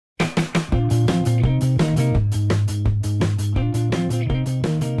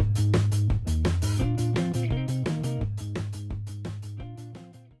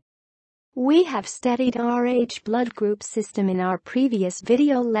We have studied Rh blood group system in our previous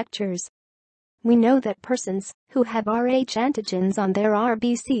video lectures. We know that persons who have Rh antigens on their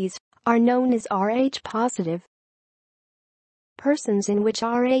RBCs are known as Rh positive. Persons in which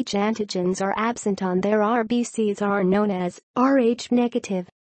Rh antigens are absent on their RBCs are known as Rh negative.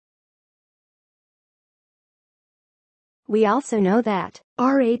 We also know that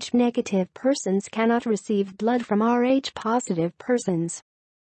Rh negative persons cannot receive blood from Rh positive persons.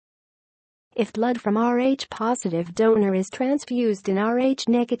 If blood from Rh positive donor is transfused in Rh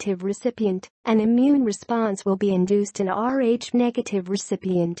negative recipient, an immune response will be induced in Rh negative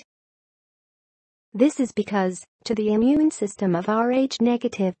recipient. This is because, to the immune system of Rh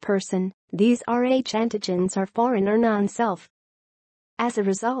negative person, these Rh antigens are foreign or non-self. As a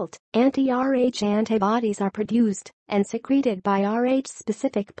result, anti-Rh antibodies are produced and secreted by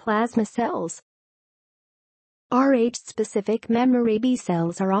Rh-specific plasma cells. Rh-specific memory B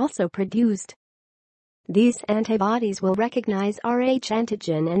cells are also produced. These antibodies will recognize Rh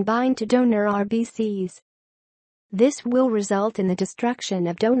antigen and bind to donor RBCs. This will result in the destruction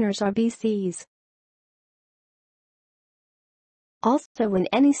of donor's RBCs. Also, in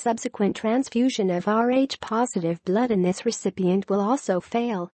any subsequent transfusion of Rh positive blood in this recipient will also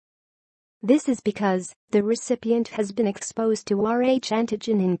fail. This is because the recipient has been exposed to Rh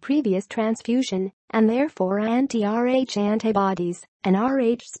antigen in previous transfusion, and therefore anti-Rh antibodies and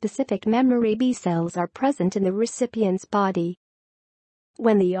Rh-specific memory B cells are present in the recipient's body.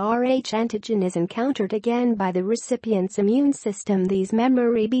 When the Rh antigen is encountered again by the recipient's immune system, these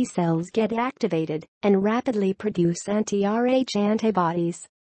memory B cells get activated and rapidly produce anti-Rh antibodies.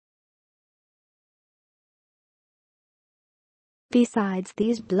 Besides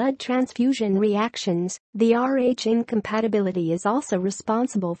these blood transfusion reactions, the Rh incompatibility is also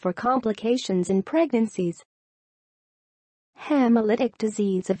responsible for complications in pregnancies. Hemolytic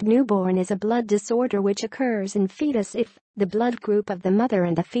disease of newborn is a blood disorder which occurs in fetus if the blood group of the mother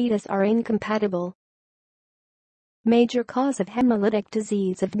and the fetus are incompatible. Major cause of hemolytic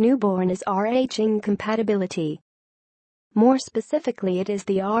disease of newborn is Rh incompatibility. More specifically, it is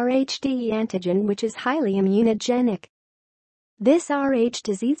the Rhd antigen which is highly immunogenic. This Rh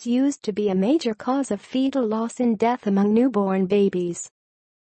disease used to be a major cause of fetal loss and death among newborn babies.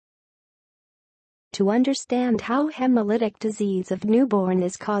 To understand how hemolytic disease of newborn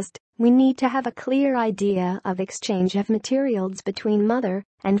is caused, we need to have a clear idea of exchange of materials between mother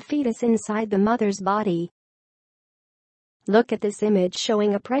and fetus inside the mother's body. Look at this image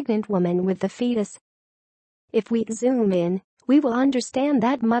showing a pregnant woman with the fetus. If we zoom in, we will understand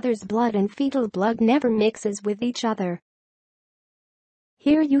that mother's blood and fetal blood never mixes with each other.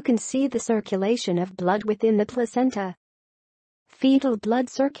 Here you can see the circulation of blood within the placenta. Fetal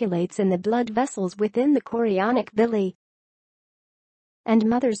blood circulates in the blood vessels within the chorionic villi, and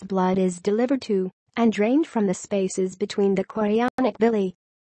mother's blood is delivered to and drained from the spaces between the chorionic villi.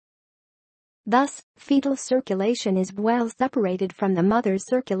 Thus, fetal circulation is well separated from the mother's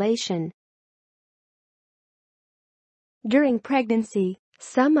circulation. During pregnancy,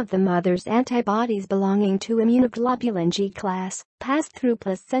 some of the mother's antibodies belonging to immunoglobulin G class pass through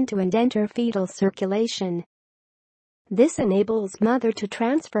placenta and enter fetal circulation. This enables mother to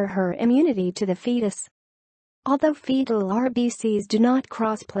transfer her immunity to the fetus. Although fetal RBCs do not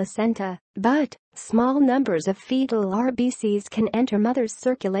cross placenta, but small numbers of fetal RBCs can enter mother's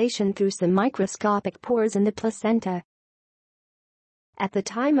circulation through some microscopic pores in the placenta. At the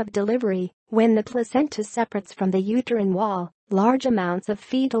time of delivery, when the placenta separates from the uterine wall, large amounts of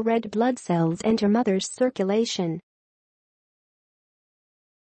fetal red blood cells enter mother's circulation.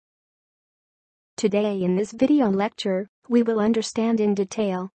 Today in this video lecture, we will understand in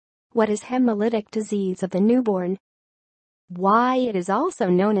detail what is hemolytic disease of the newborn, why it is also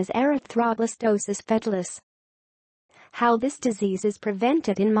known as Erythroblastosis fetalis, how this disease is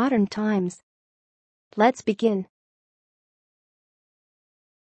prevented in modern times. Let's begin.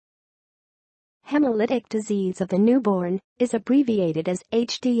 Hemolytic disease of the newborn is abbreviated as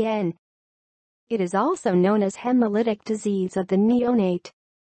HDN. It is also known as hemolytic disease of the neonate,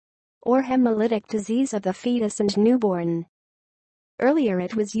 or hemolytic disease of the fetus and newborn. Earlier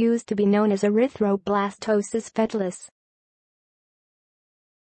it was used to be known as erythroblastosis fetalis.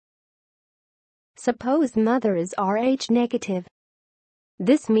 Suppose mother is Rh negative.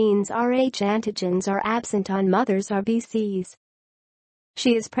 This means Rh antigens are absent on mother's RBCs.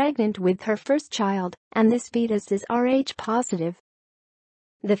 She is pregnant with her first child, and this fetus is Rh positive.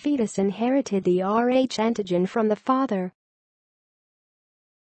 The fetus inherited the Rh antigen from the father.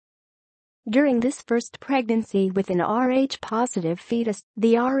 During this first pregnancy with an Rh positive fetus,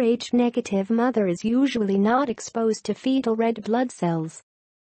 the Rh negative mother is usually not exposed to fetal red blood cells.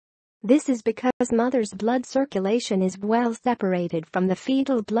 This is because mother's blood circulation is well separated from the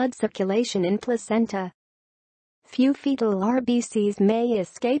fetal blood circulation in placenta. Few fetal RBCs may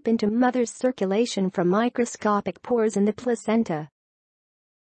escape into mother's circulation from microscopic pores in the placenta.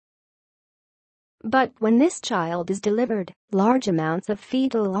 But when this child is delivered, large amounts of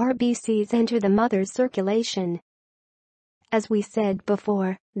fetal RBCs enter the mother's circulation. As we said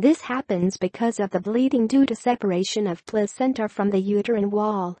before, this happens because of the bleeding due to separation of placenta from the uterine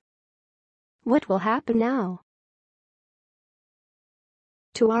wall. What will happen now?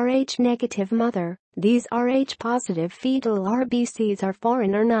 To Rh-negative mother, these Rh-positive fetal RBCs are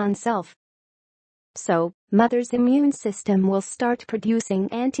foreign or non-self. So, mother's immune system will start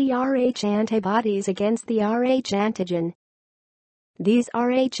producing anti-Rh antibodies against the Rh antigen. These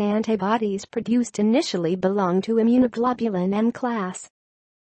Rh antibodies produced initially belong to immunoglobulin M class.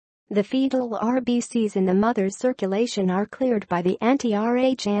 The fetal RBCs in the mother's circulation are cleared by the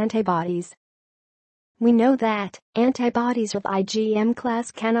anti-Rh antibodies. We know that antibodies of IgM class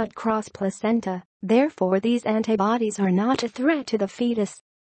cannot cross placenta, therefore these antibodies are not a threat to the fetus.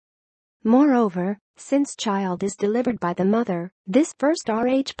 Moreover, since child is delivered by the mother, this first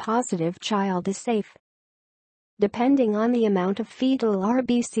Rh-positive child is safe. Depending on the amount of fetal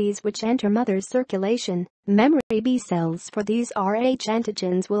RBCs which enter mother's circulation, memory B cells for these Rh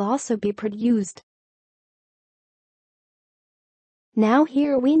antigens will also be produced. Now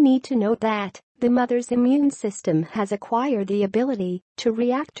here we need to note that the mother's immune system has acquired the ability to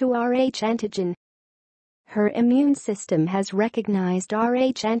react to Rh antigen. Her immune system has recognized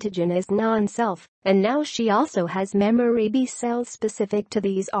Rh antigen as non-self, and now she also has memory B cells specific to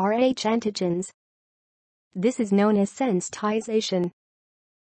these Rh antigens. This is known as sensitization.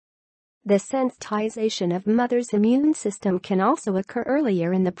 The sensitization of mother's immune system can also occur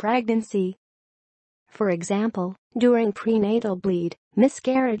earlier in the pregnancy. For example, during prenatal bleed,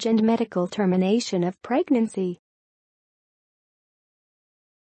 miscarriage and medical termination of pregnancy.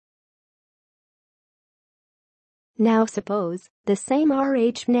 Now suppose the same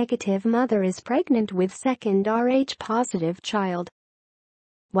Rh-negative mother is pregnant with second Rh-positive child.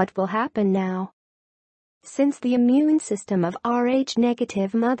 What will happen now? Since the immune system of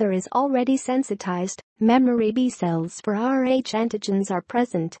Rh-negative mother is already sensitized, memory B cells for Rh antigens are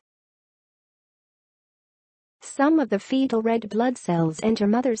present. Some of the fetal red blood cells enter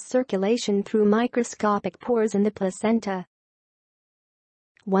mother's circulation through microscopic pores in the placenta.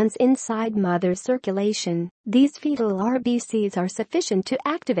 Once inside mother's circulation, these fetal RBCs are sufficient to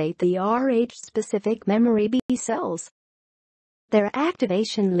activate the Rh-specific memory B cells. Their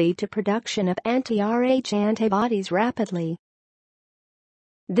activation leads to production of anti-Rh antibodies rapidly.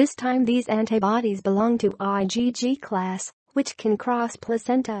 This time these antibodies belong to IgG class, which can cross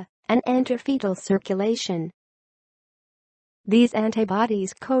placenta and enter fetal circulation. These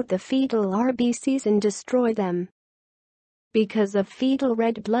antibodies coat the fetal RBCs and destroy them. Because of fetal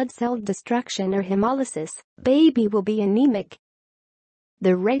red blood cell destruction or hemolysis, baby will be anemic.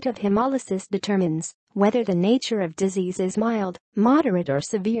 The rate of hemolysis determines whether the nature of disease is mild, moderate or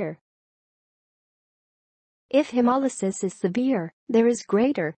severe. If hemolysis is severe, there is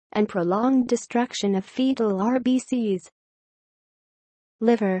greater and prolonged destruction of fetal RBCs.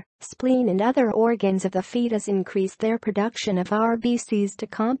 Liver, spleen and other organs of the fetus increase their production of RBCs to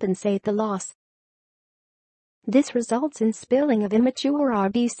compensate the loss. This results in spilling of immature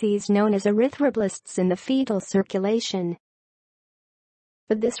RBCs known as erythroblasts in the fetal circulation.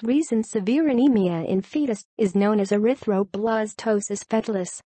 For this reason, severe anemia in fetus is known as erythroblastosis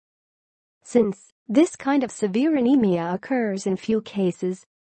fetalis. Since this kind of severe anemia occurs in few cases,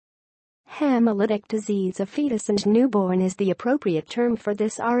 hemolytic disease of fetus and newborn is the appropriate term for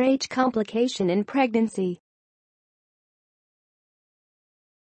this Rh complication in pregnancy.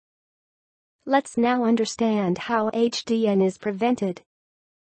 Let's now understand how HDN is prevented.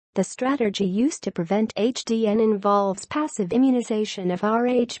 The strategy used to prevent HDN involves passive immunization of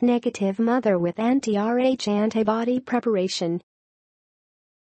Rh-negative mother with anti-Rh antibody preparation.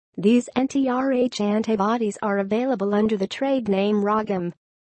 These anti-Rh antibodies are available under the trade name Rogam.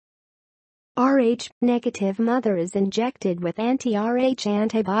 Rh-negative mother is injected with anti-Rh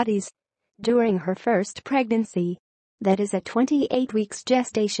antibodies during her first pregnancy, that is at 28 weeks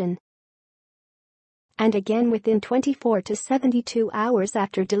gestation, and again within 24 to 72 hours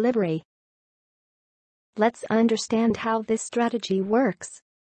after delivery. Let's understand how this strategy works.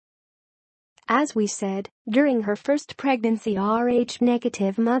 As we said, during her first pregnancy,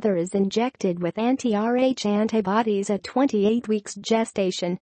 Rh-negative mother is injected with anti-Rh antibodies at 28 weeks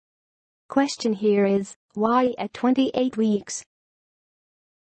gestation. Question here is, why at 28 weeks?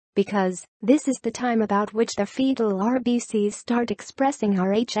 because this is the time about which the fetal RBCs start expressing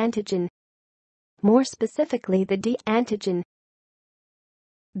Rh antigen, more specifically the D antigen.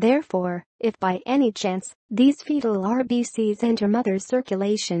 Therefore, if by any chance these fetal RBCs enter mother's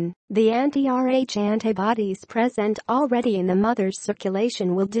circulation, the anti-Rh antibodies present already in the mother's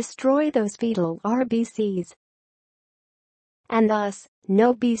circulation will destroy those fetal RBCs. And thus,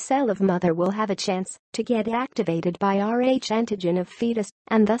 no B cell of mother will have a chance to get activated by Rh antigen of fetus,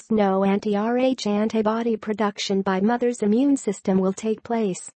 and thus no anti-Rh antibody production by mother's immune system will take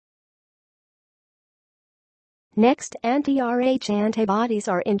place. Next, anti-Rh antibodies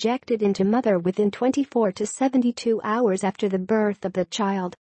are injected into mother within 24 to 72 hours after the birth of the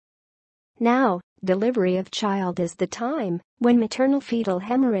child. Now, delivery of child is the time when maternal fetal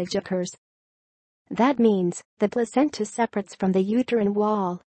hemorrhage occurs. That means the placenta separates from the uterine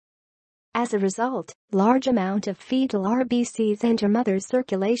wall. As a result, large amount of fetal RBCs enter mother's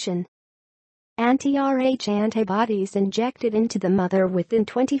circulation. Anti-Rh antibodies injected into the mother within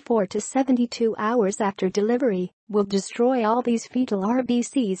 24 to 72 hours after delivery will destroy all these fetal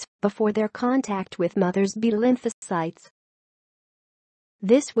RBCs before their contact with mother's B lymphocytes.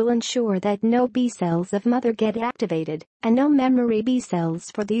 This will ensure that no B cells of mother get activated and no memory B cells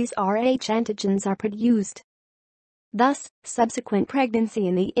for these Rh antigens are produced. Thus, subsequent pregnancy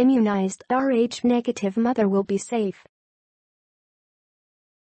in the immunized Rh negative mother will be safe.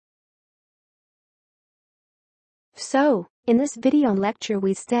 So, in this video lecture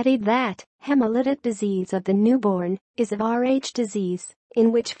we studied that hemolytic disease of the newborn is a Rh disease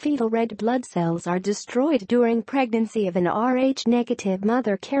in which fetal red blood cells are destroyed during pregnancy of an Rh negative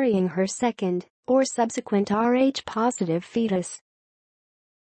mother carrying her second or subsequent Rh positive fetus.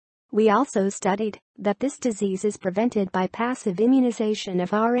 We also studied that this disease is prevented by passive immunization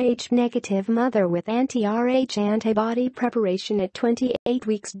of Rh negative mother with anti-Rh antibody preparation at 28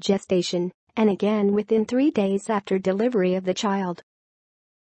 weeks gestation, and again within 3 days after delivery of the child.